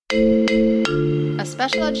A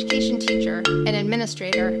special education teacher, an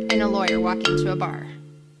administrator, and a lawyer walk into a bar.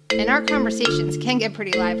 And our conversations can get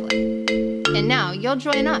pretty lively. And now you'll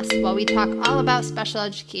join us while we talk all about special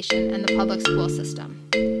education and the public school system.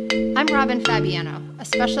 I'm Robin Fabiano, a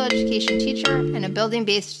special education teacher and a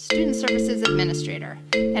building-based student services administrator.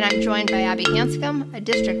 And I'm joined by Abby Hanscom, a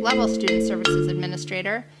district-level student services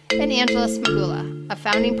administrator, and Angela Smagula, a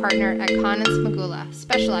founding partner at Kahn & Smagula,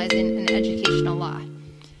 specializing in educational law.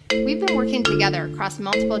 We've been working together across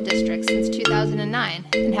multiple districts since 2009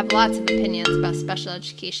 and have lots of opinions about special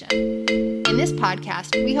education. In this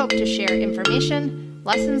podcast, we hope to share information,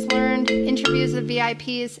 lessons learned, interviews of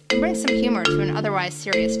VIPs, and bring some humor to an otherwise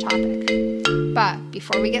serious topic. But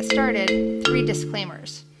before we get started, 3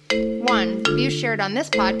 disclaimers. 1, the views shared on this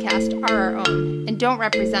podcast are our own and don't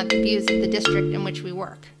represent the views of the district in which we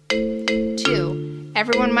work. 2,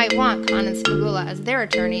 everyone might want Kahn & Smagula as their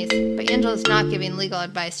attorneys, but Angela is not giving legal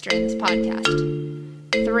advice during this podcast.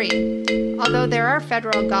 3, although there are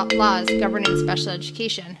federal laws governing special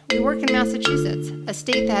education, we work in Massachusetts, a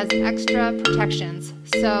state that has extra protections,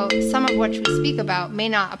 so some of what we speak about may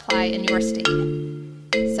not apply in your state.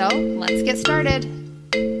 So let's get started.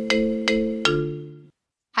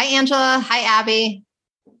 Hi, Angela. Hi, Abby.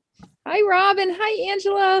 Hi, Robin. Hi,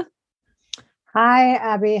 Angela. Hi,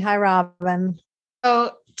 Abby. Hi, Robin.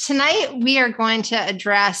 So tonight we are going to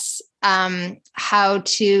address how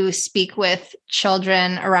to speak with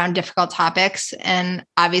children around difficult topics. And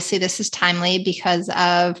obviously this is timely because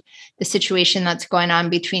of the situation that's going on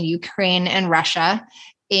between Ukraine and Russia.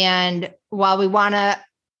 And while we want to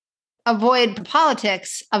avoid the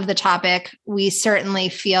politics of the topic, we certainly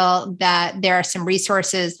feel that there are some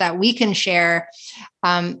resources that we can share.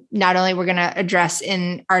 Not only we're going to address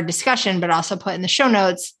in our discussion, but also put in the show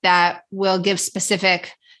notes that will give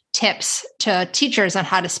specific tips to teachers on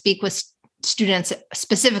how to speak with students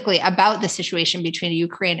specifically about the situation between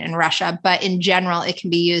Ukraine and Russia. But in general, it can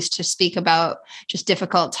be used to speak about just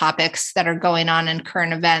difficult topics that are going on in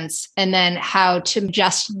current events, and then how to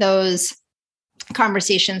adjust those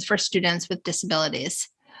conversations for students with disabilities.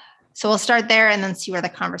 So we'll start there and then see where the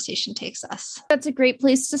conversation takes us. That's a great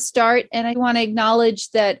place to start. And I want to acknowledge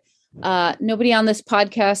that nobody on this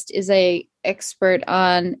podcast is an expert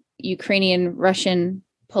on Ukrainian-Russian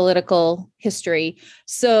political history.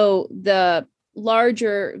 So the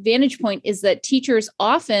larger vantage point is that teachers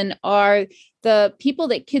often are the people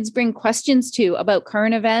that kids bring questions to about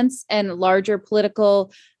current events and larger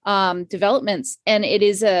political developments. And it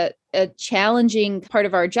is a challenging part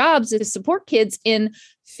of our jobs is to support kids in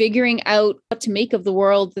figuring out what to make of the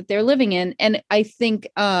world that they're living in. And I think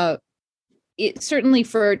it certainly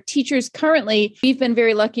for teachers currently, we've been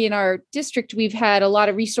very lucky in our district. We've had a lot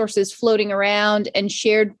of resources floating around and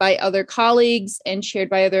shared by other colleagues and shared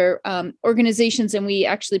by other organizations. And we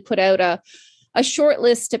actually put out a short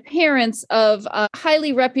list to parents of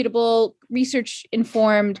highly reputable,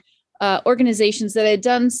 research-informed organizations that had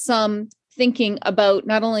done some thinking about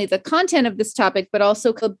not only the content of this topic, but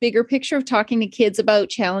also the bigger picture of talking to kids about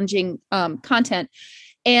challenging content,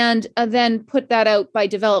 and then put that out by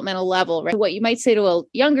developmental level. Right? What you might say to a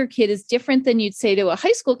younger kid is different than you'd say to a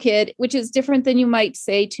high school kid, which is different than you might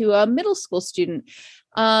say to a middle school student.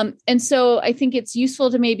 And so I think it's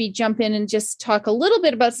useful to maybe jump in and just talk a little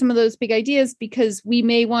bit about some of those big ideas, because we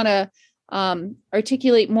may want to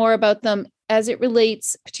articulate more about them as it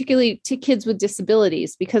relates particularly to kids with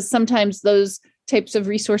disabilities, because sometimes those types of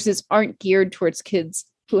resources aren't geared towards kids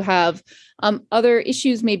who have other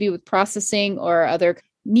issues, maybe with processing or other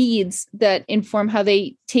needs that inform how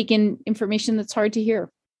they take in information that's hard to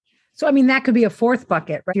hear. So, I mean, that could be a fourth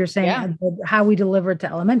bucket, right? You're saying how we deliver it to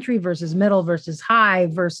elementary versus middle versus high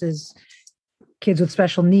versus kids with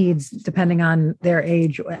special needs, depending on their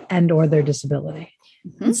age and or their disability.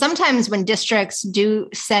 Mm-hmm. Sometimes when districts do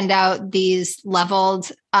send out these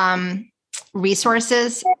leveled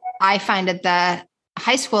resources, I find at the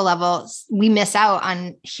high school level, we miss out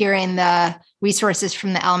on hearing the resources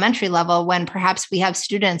from the elementary level when perhaps we have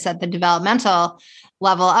students at the developmental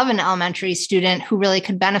level of an elementary student who really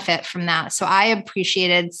could benefit from that. So I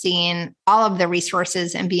appreciated seeing all of the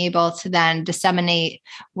resources and being able to then disseminate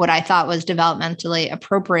what I thought was developmentally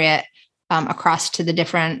appropriate across to the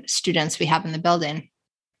different students we have in the building.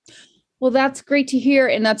 Well, that's great to hear.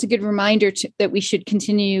 And that's a good reminder that we should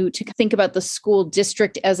continue to think about the school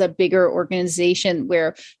district as a bigger organization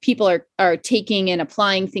where people are taking and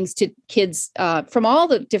applying things to kids from all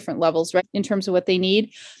the different levels, right, in terms of what they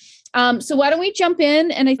need. So why don't we jump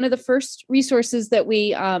in? And one of the first resources that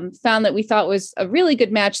we found that we thought was a really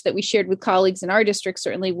good match that we shared with colleagues in our district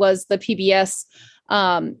certainly was the PBS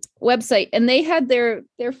website, and they had their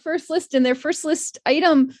first list, and their first list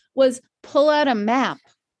item was pull out a map.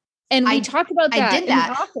 And we talked about that. I did that.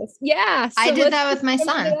 In the office. Yeah. So I did that with my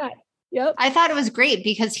son. Yep. I thought it was great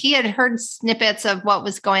because he had heard snippets of what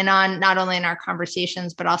was going on, not only in our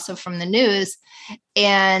conversations, but also from the news.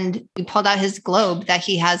 And we pulled out his globe that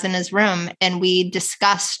he has in his room. And we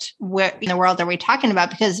discussed what in the world are we talking about?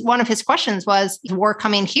 Because one of his questions was, is war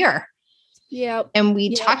coming here? Yeah. And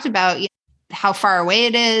we talked about how far away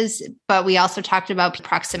it is, but we also talked about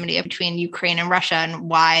proximity between Ukraine and Russia and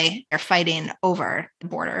why they're fighting over the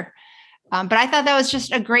border. But I thought that was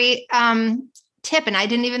just a great tip. And I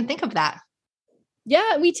didn't even think of that.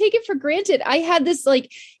 Yeah, we take it for granted. I had this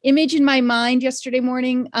image in my mind yesterday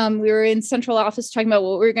morning. We were in central office talking about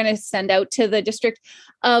what we were going to send out to the district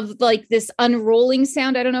of this unrolling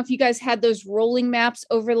sound. I don't know if you guys had those rolling maps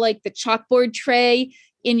over the chalkboard tray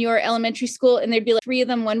in your elementary school, and there'd be three of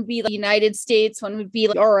them. One would be the United States, one would be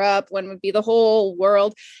Europe, one would be the whole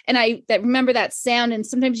world. And I remember that sound. And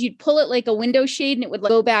sometimes you'd pull it like a window shade and it would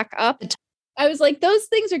go back up. I was like, those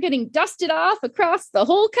things are getting dusted off across the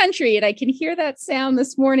whole country. And I can hear that sound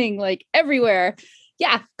this morning, everywhere.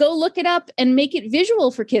 Yeah. Go look it up and make it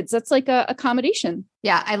visual for kids. That's like a accommodation.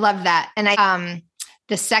 Yeah. I love that. And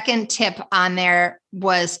the second tip on there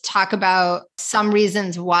was talk about some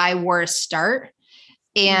reasons why wars start.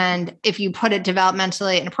 And if you put it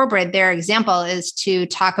developmentally inappropriate, their example is to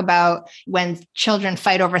talk about when children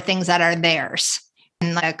fight over things that are theirs.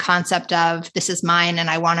 And the concept of this is mine and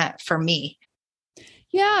I want it for me.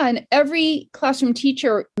 Yeah. And every classroom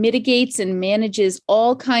teacher mitigates and manages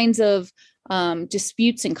all kinds of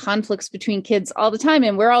disputes and conflicts between kids all the time.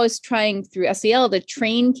 And we're always trying through SEL to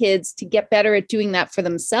train kids to get better at doing that for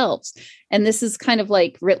themselves. And this is kind of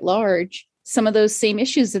writ large, some of those same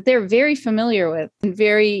issues that they're very familiar with and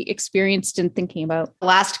very experienced in thinking about.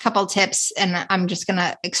 Last couple tips, and I'm just going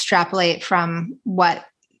to extrapolate from what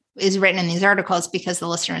is written in these articles because the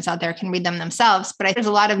listeners out there can read them themselves. But there's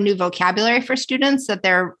a lot of new vocabulary for students that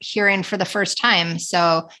they're hearing for the first time.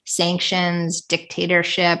 So sanctions,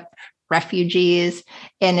 dictatorship, refugees,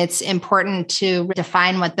 and it's important to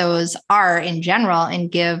define what those are in general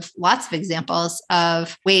and give lots of examples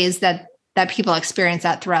of ways that people experience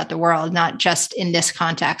that throughout the world, not just in this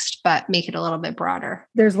context, but make it a little bit broader.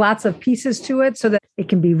 There's lots of pieces to it so that it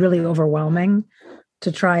can be really overwhelming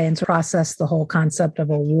to try and process the whole concept of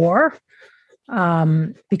a war,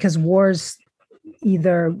 because wars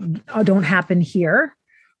either don't happen here,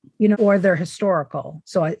 or they're historical.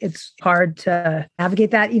 So it's hard to navigate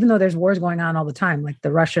that, even though there's wars going on all the time. Like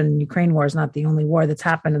the Russian-Ukraine war is not the only war that's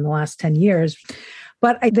happened in the last 10 years.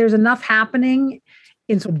 But there's enough happening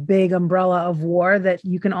in sort of big umbrella of war that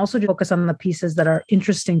you can also focus on the pieces that are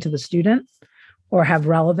interesting to the student or have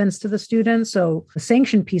relevance to the student. So the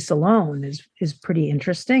sanction piece alone is pretty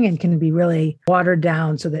interesting and can be really watered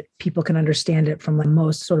down so that people can understand it from the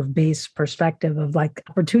most sort of base perspective of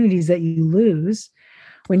opportunities that you lose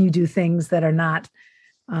when you do things that are not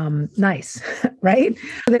nice, right?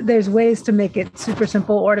 There's ways to make it super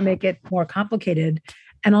simple or to make it more complicated.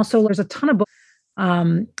 And also there's a ton of books,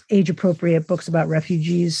 age-appropriate books about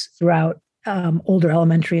refugees throughout older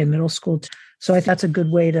elementary and middle school. So I think that's a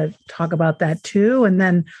good way to talk about that too. And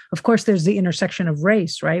then, of course, there's the intersection of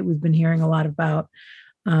race, right? We've been hearing a lot about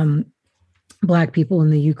Black people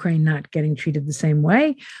in the Ukraine not getting treated the same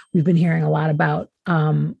way. We've been hearing a lot about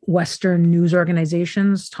Western news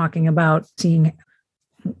organizations talking about seeing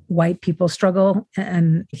white people struggle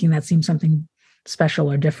and making that seem something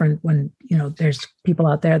special or different when, there's people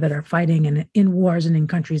out there that are fighting and in wars and in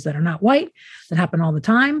countries that are not white, that happen all the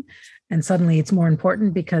time. And suddenly it's more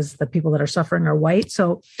important because the people that are suffering are white.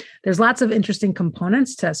 So there's lots of interesting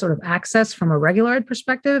components to sort of access from a regular ed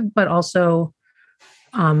perspective, but also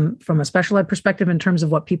from a special ed perspective in terms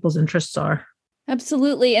of what people's interests are.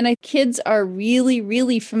 Absolutely. And kids are really,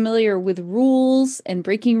 really familiar with rules and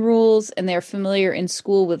breaking rules. And they're familiar in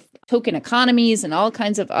school with token economies and all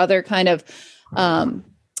kinds of other kind of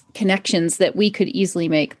connections that we could easily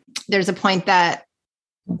make. There's a point that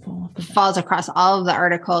falls across all of the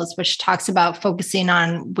articles, which talks about focusing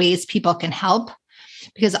on ways people can help,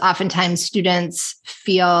 because oftentimes students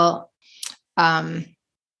feel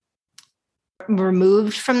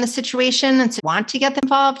removed from the situation and so want to get them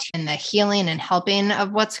involved in the healing and helping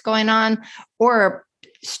of what's going on. Or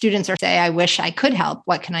students are say, I wish I could help.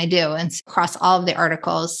 What can I do? And across all of the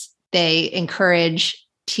articles, they encourage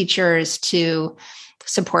teachers to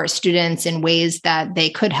support students in ways that they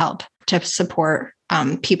could help to support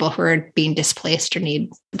people who are being displaced or need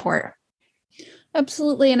support.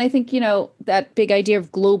 Absolutely. And I think, that big idea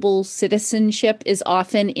of global citizenship is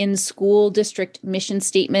often in school district mission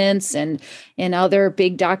statements and other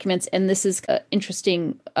big documents. And this is an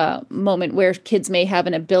interesting moment where kids may have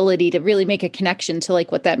an ability to really make a connection to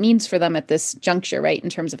like what that means for them at this juncture, right? In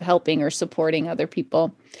terms of helping or supporting other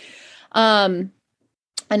people.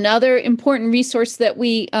 Another important resource that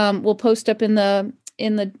we will post up in the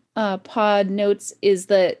pod notes is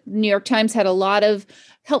the New York Times had a lot of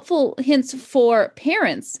helpful hints for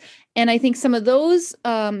parents. And I think some of those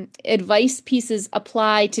advice pieces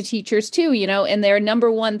apply to teachers too, and their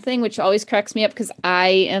number one thing, which always cracks me up because I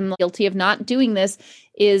am guilty of not doing this,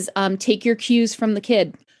 is take your cues from the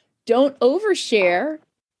kid. Don't overshare,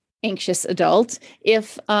 anxious adult,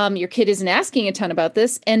 if your kid isn't asking a ton about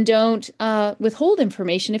this, and don't withhold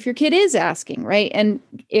information if your kid is asking, right? And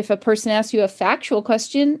if a person asks you a factual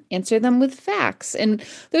question, answer them with facts. And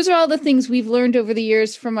those are all the things we've learned over the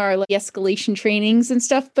years from our escalation trainings and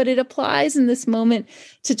stuff, but it applies in this moment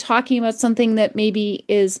to talking about something that maybe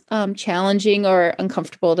is challenging or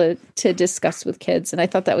uncomfortable to discuss with kids. And I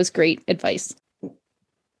thought that was great advice.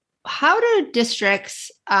 How do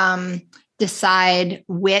districts decide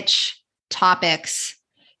which topics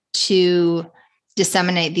to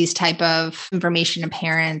disseminate these type of information to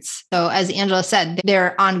parents? So as Angela said,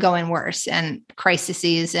 they're ongoing worse and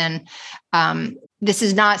crises. And this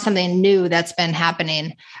is not something new that's been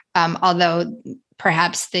happening, although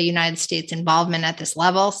perhaps the United States involvement at this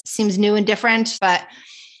level seems new and different. But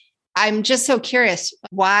I'm just so curious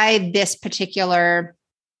why this particular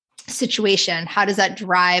situation, how does that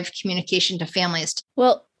drive communication to families?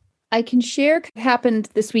 Well, I can share what happened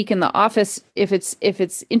this week in the office if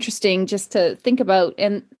it's interesting just to think about.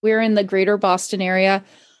 And we're in the greater Boston area,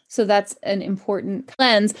 so that's an important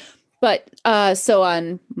lens. But so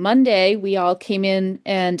on Monday, we all came in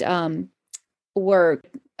and were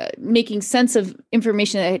making sense of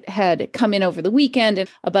information that had come in over the weekend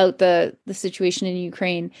about the situation in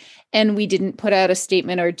Ukraine. And we didn't put out a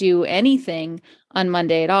statement or do anything on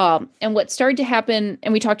Monday at all. And what started to happen,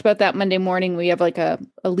 and we talked about that Monday morning, we have like a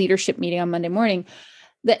leadership meeting on Monday morning.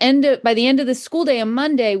 By the end of the school day on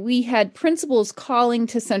Monday, we had principals calling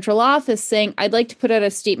to central office saying, I'd like to put out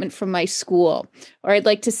a statement from my school, or I'd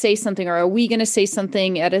like to say something, or are we going to say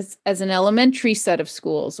something as an elementary set of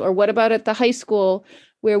schools? Or what about at the high school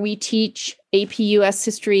where we teach AP US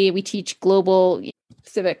history, we teach global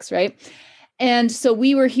civics, right? And so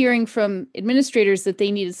we were hearing from administrators that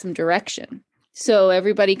they needed some direction. So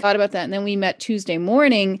everybody thought about that. And then we met Tuesday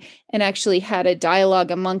morning and actually had a dialogue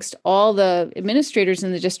amongst all the administrators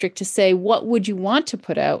in the district to say, what would you want to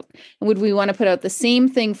put out? And would we want to put out the same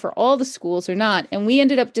thing for all the schools or not? And we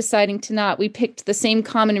ended up deciding to not. We picked the same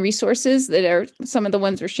common resources that are some of the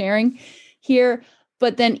ones we're sharing here.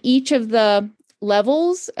 But then each of the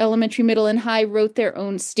levels, elementary, middle, and high, wrote their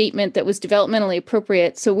own statement that was developmentally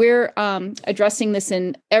appropriate. So we're addressing this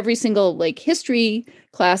in every single history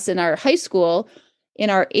class in our high school, in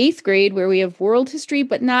our 8th grade, where we have world history,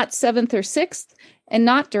 but not 7th or 6th, and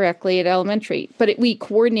not directly at elementary. But we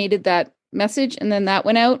coordinated that message, and then that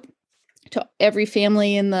went out to every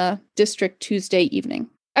family in the district Tuesday evening.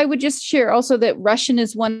 I would just share also that Russian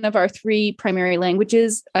is one of our 3 primary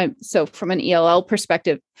languages. So from an ELL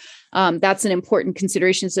perspective, that's an important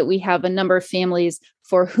consideration, is that we have a number of families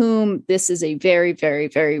for whom this is a very, very,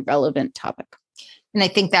 very relevant topic. And I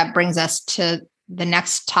think that brings us to the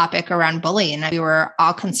next topic around bullying. We were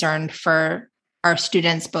all concerned for our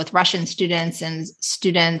students, both Russian students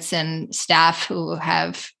and staff who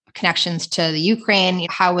have connections to the Ukraine.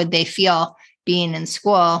 How would they feel being in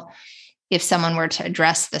school if someone were to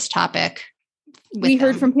address this topic? We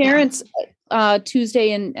heard from parents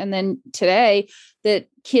Tuesday and then today that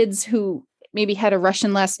kids who maybe had a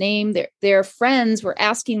Russian last name, their friends were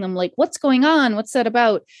asking them, what's going on? What's that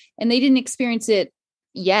about? And they didn't experience it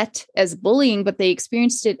yet as bullying, but they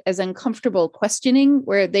experienced it as uncomfortable questioning,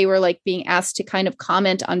 where they were being asked to kind of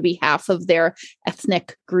comment on behalf of their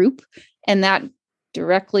ethnic group. And that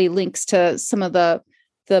directly links to some of the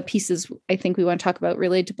pieces I think we want to talk about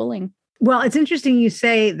related to bullying. Well, it's interesting you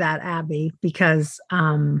say that, Abby, because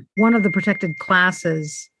one of the protected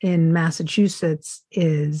classes in Massachusetts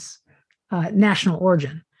is national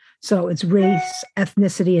origin. So it's race,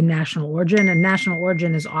 ethnicity, and national origin. And national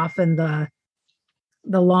origin is often the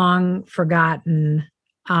long forgotten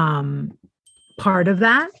part of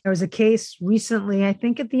that. There was a case recently, I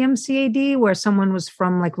think at the MCAD, where someone was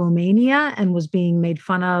from Romania and was being made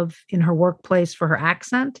fun of in her workplace for her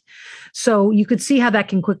accent. So you could see how that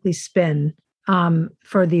can quickly spin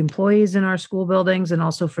for the employees in our school buildings and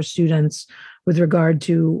also for students with regard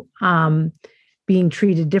to being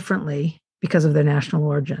treated differently because of their national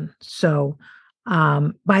origin. So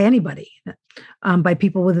by anybody, by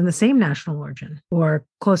people within the same national origin or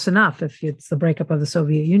close enough if it's the breakup of the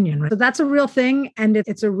Soviet Union. Right? So that's a real thing. And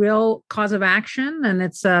it's a real cause of action. And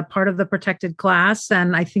it's a part of the protected class.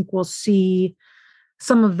 And I think we'll see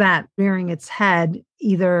some of that rearing its head,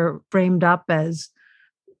 either framed up as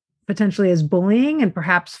potentially as bullying and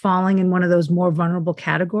perhaps falling in one of those more vulnerable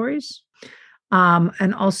categories.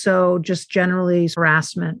 And also just generally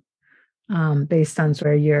harassment based on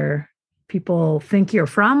where people think you're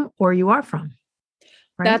from or you are from.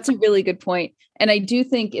 Right? That's a really good point. And I do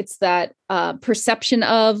think it's that perception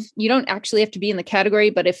of, you don't actually have to be in the category,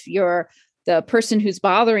 but if the person who's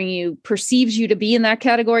bothering you perceives you to be in that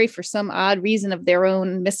category for some odd reason of their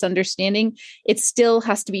own misunderstanding, it still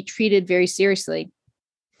has to be treated very seriously.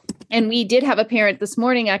 And we did have a parent this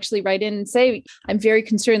morning actually write in and say, I'm very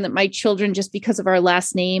concerned that my children, just because of our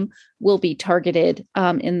last name, will be targeted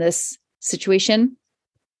in this situation.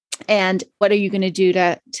 And what are you going to do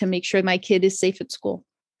to make sure my kid is safe at school?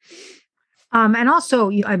 And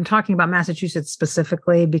also, I'm talking about Massachusetts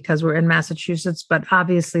specifically because we're in Massachusetts, but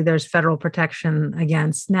obviously there's federal protection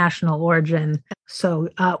against national origin. So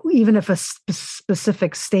even if a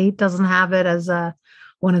specific state doesn't have it as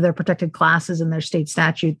one of their protected classes in their state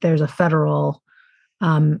statute, there's a federal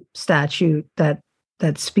statute that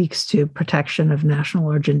speaks to protection of national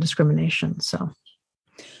origin discrimination. So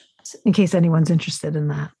in case anyone's interested in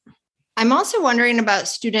that. I'm also wondering about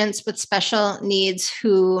students with special needs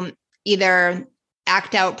who either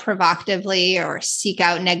act out provocatively or seek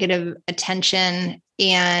out negative attention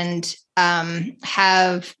and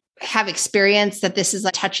have experienced that this is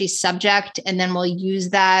a touchy subject, and then will use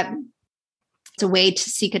that as a way to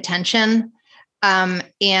seek attention. And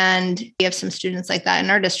we have some students like that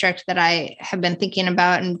in our district that I have been thinking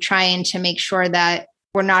about and trying to make sure that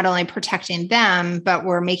we're not only protecting them, but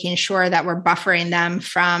we're making sure that we're buffering them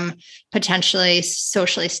from potentially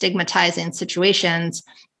socially stigmatizing situations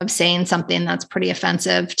of saying something that's pretty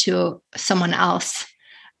offensive to someone else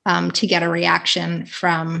to get a reaction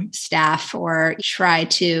from staff or try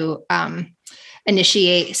to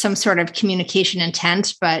initiate some sort of communication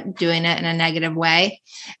intent, but doing it in a negative way.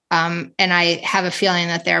 And I have a feeling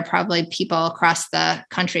that there are probably people across the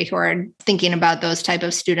country who are thinking about those type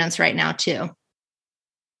of students right now too.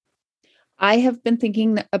 I have been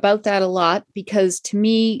thinking about that a lot because to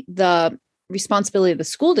me, the responsibility of the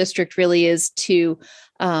school district really is to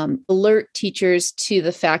alert teachers to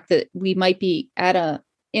the fact that we might be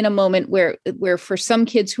in a moment where for some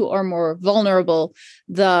kids who are more vulnerable,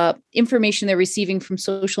 the information they're receiving from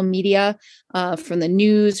social media, from the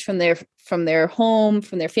news, from their home,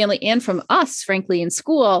 from their family, and from us, frankly, in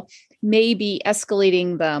school, may be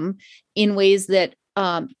escalating them in ways that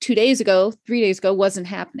 2 days ago, 3 days ago wasn't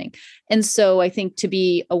happening. And so I think to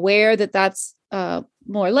be aware that that's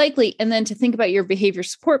more likely, and then to think about your behavior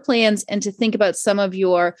support plans and to think about some of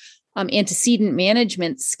your antecedent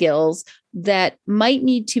management skills that might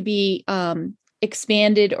need to be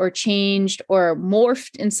expanded or changed or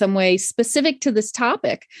morphed in some way specific to this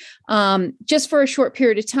topic, just for a short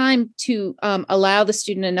period of time to allow the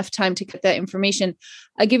student enough time to get that information.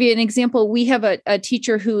 I'll give you an example. We have a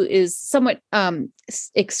teacher who is somewhat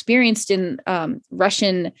experienced in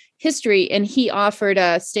Russian history, and he offered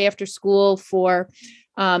a stay after school for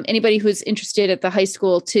anybody who's interested at the high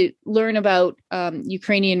school to learn about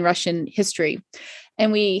Ukrainian Russian history.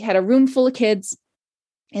 And we had a room full of kids,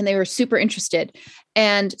 and they were super interested.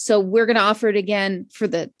 And so we're going to offer it again for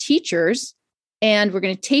the teachers, and we're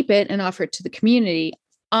going to tape it and offer it to the community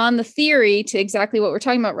on the theory to exactly what we're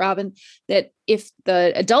talking about, Robin, that if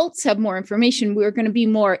the adults have more information, we're going to be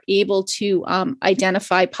more able to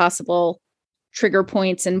identify possible trigger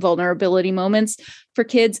points and vulnerability moments for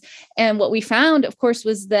kids. And what we found, of course,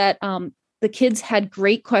 was that the kids had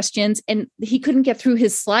great questions, and he couldn't get through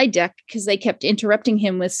his slide deck because they kept interrupting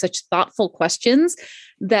him with such thoughtful questions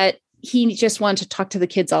that he just wanted to talk to the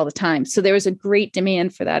kids all the time. So there was a great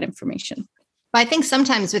demand for that information. I think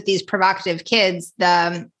sometimes with these provocative kids,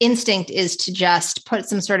 the instinct is to just put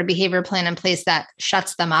some sort of behavior plan in place that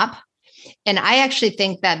shuts them up. And I actually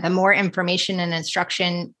think that the more information and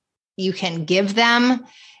instruction you can give them,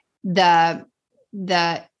 the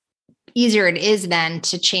easier it is then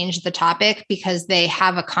to change the topic because they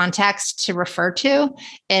have a context to refer to,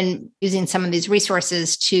 and using some of these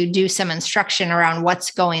resources to do some instruction around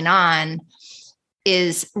what's going on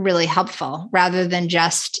is really helpful rather than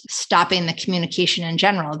just stopping the communication in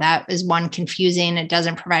general. That is one, confusing. It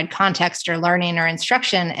doesn't provide context or learning or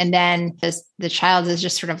instruction. And then the child is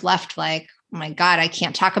just sort of left like, oh my God, I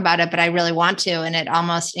can't talk about it, but I really want to. And it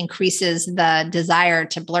almost increases the desire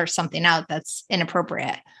to blurt something out that's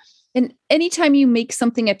inappropriate. And anytime you make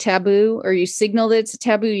something a taboo or you signal that it's a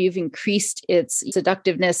taboo, you've increased its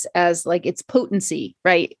seductiveness as like its potency,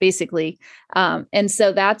 right? Basically. And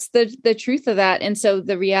so that's the truth of that. And so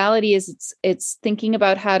the reality is it's thinking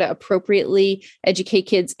about how to appropriately educate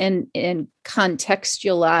kids and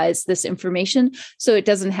contextualize this information so it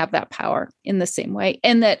doesn't have that power in the same way.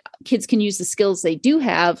 And that kids can use the skills they do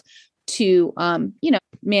have to,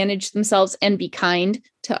 manage themselves and be kind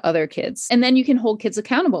to other kids. And then you can hold kids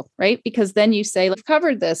accountable, right? Because then you say, I've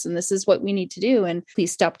covered this and this is what we need to do. And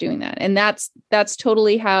please stop doing that. And that's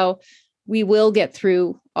totally how we will get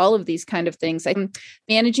through all of these kind of things.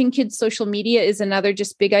 Managing kids' social media is another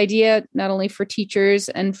just big idea, not only for teachers.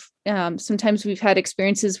 And sometimes we've had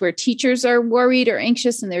experiences where teachers are worried or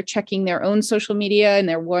anxious and they're checking their own social media and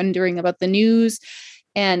they're wondering about the news.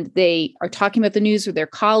 And they are talking about the news with their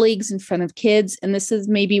colleagues in front of kids. And this is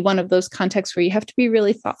maybe one of those contexts where you have to be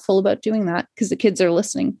really thoughtful about doing that because the kids are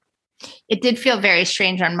listening. It did feel very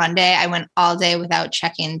strange on Monday. I went all day without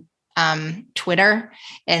checking Twitter,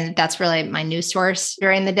 and that's really my news source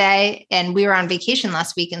during the day. And we were on vacation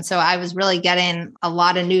last week. And so I was really getting a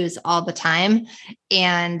lot of news all the time.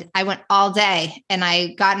 And I went all day and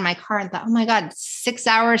I got in my car and thought, oh my God, 6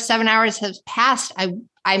 hours, 7 hours have passed.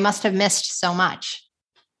 I must have missed so much.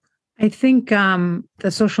 I think the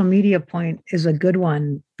social media point is a good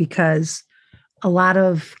one because a lot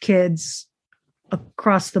of kids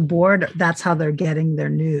across the board, that's how they're getting their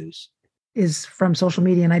news is from social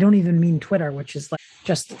media. And I don't even mean Twitter, which is like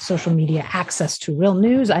just social media access to real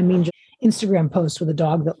news. I mean, just Instagram posts with a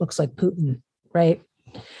dog that looks like Putin, right?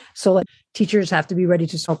 So like teachers have to be ready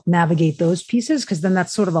to help navigate those pieces because then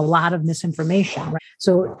that's sort of a lot of misinformation, right?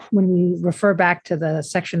 So when we refer back to the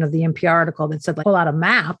section of the NPR article that said like pull out a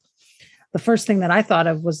map, the first thing that I thought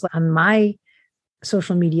of was on my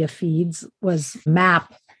social media feeds was a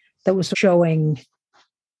map that was showing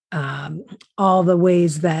all the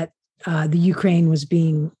ways that the Ukraine was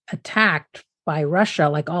being attacked by Russia,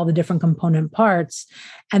 like all the different component parts.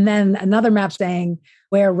 And then another map saying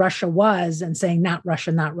where Russia was and saying not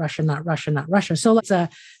Russia, not Russia, not Russia, not Russia. So it's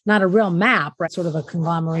not a real map, right? Sort of a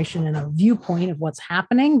conglomeration and a viewpoint of what's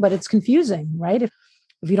happening, but it's confusing, right?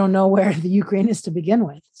 If you don't know where the Ukraine is to begin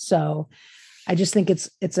with. So I just think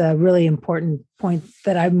it's a really important point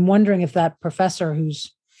that I'm wondering if that professor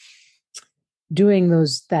who's doing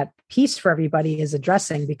that piece for everybody is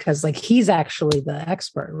addressing because like he's actually the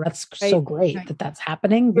expert. That's right. So great that that's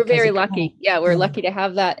happening. We're very lucky. Yeah, we're lucky to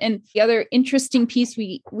have that. And the other interesting piece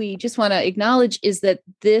we just want to acknowledge is that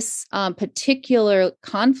this particular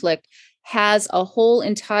conflict has a whole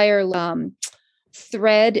entire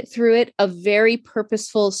thread through it of very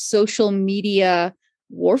purposeful social media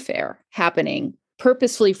warfare happening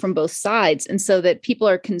purposefully from both sides. And so that people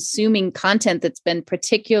are consuming content that's been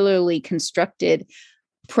particularly constructed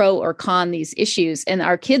pro or con these issues. And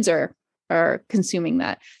our kids are consuming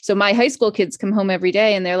that. So my high school kids come home every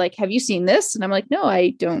day and they're like, have you seen this? And I'm like, no,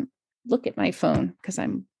 I don't look at my phone because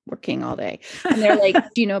I'm working all day. And they're like,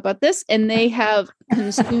 do you know about this? And they have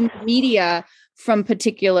consumed media from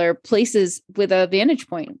particular places with a vantage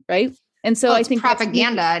point, right? And so I think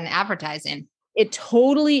propaganda and advertising. It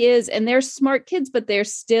totally is. And they're smart kids, but they're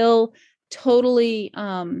still totally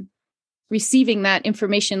receiving that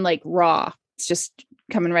information like raw. It's just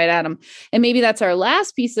coming right at them. And maybe that's our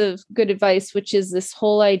last piece of good advice, which is this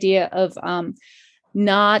whole idea of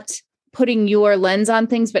not putting your lens on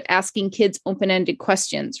things, but asking kids open-ended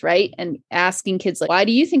questions, right? And asking kids like, why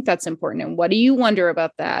do you think that's important? And what do you wonder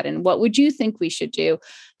about that? And what would you think we should do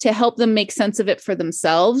to help them make sense of it for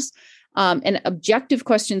themselves? And objective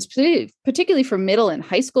questions, particularly for middle and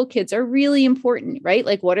high school kids, are really important, right?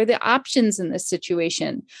 Like, what are the options in this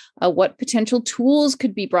situation? What potential tools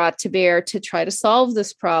could be brought to bear to try to solve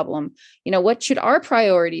this problem? What should our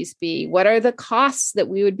priorities be? What are the costs that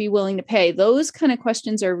we would be willing to pay? Those kind of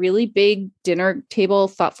questions are really big dinner table,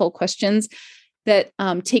 thoughtful questions that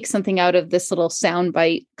take something out of this little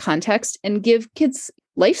soundbite context and give kids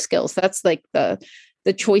life skills. That's like the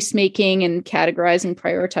choice making and categorizing,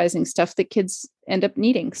 prioritizing stuff that kids end up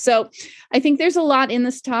needing. So I think there's a lot in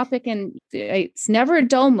this topic, and it's never a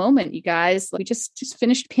dull moment, you guys. We just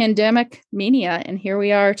finished pandemic mania, and here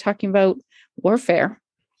we are talking about warfare.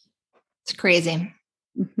 It's crazy.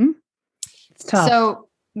 Mm-hmm. It's tough. So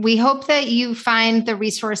we hope that you find the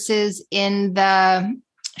resources in the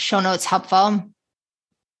show notes helpful.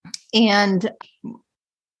 And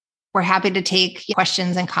we're happy to take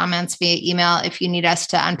questions and comments via email if you need us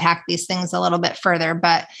to unpack these things a little bit further.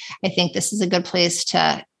 But I think this is a good place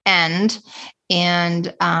to end.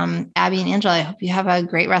 And Abby and Angela, I hope you have a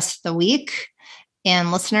great rest of the week.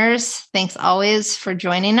 And listeners, thanks always for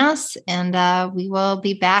joining us. And we will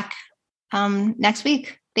be back next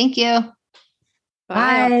week. Thank you.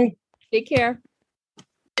 Bye. Take care.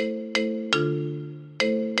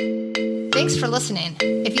 Thanks for listening.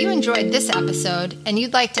 If you enjoyed this episode and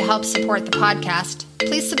you'd like to help support the podcast,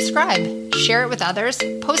 please subscribe, share it with others,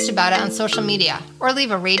 post about it on social media, or leave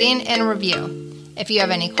a rating and a review. If you have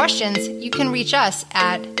any questions, you can reach us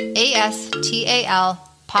at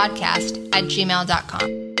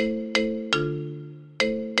astalpodcast@gmail.com.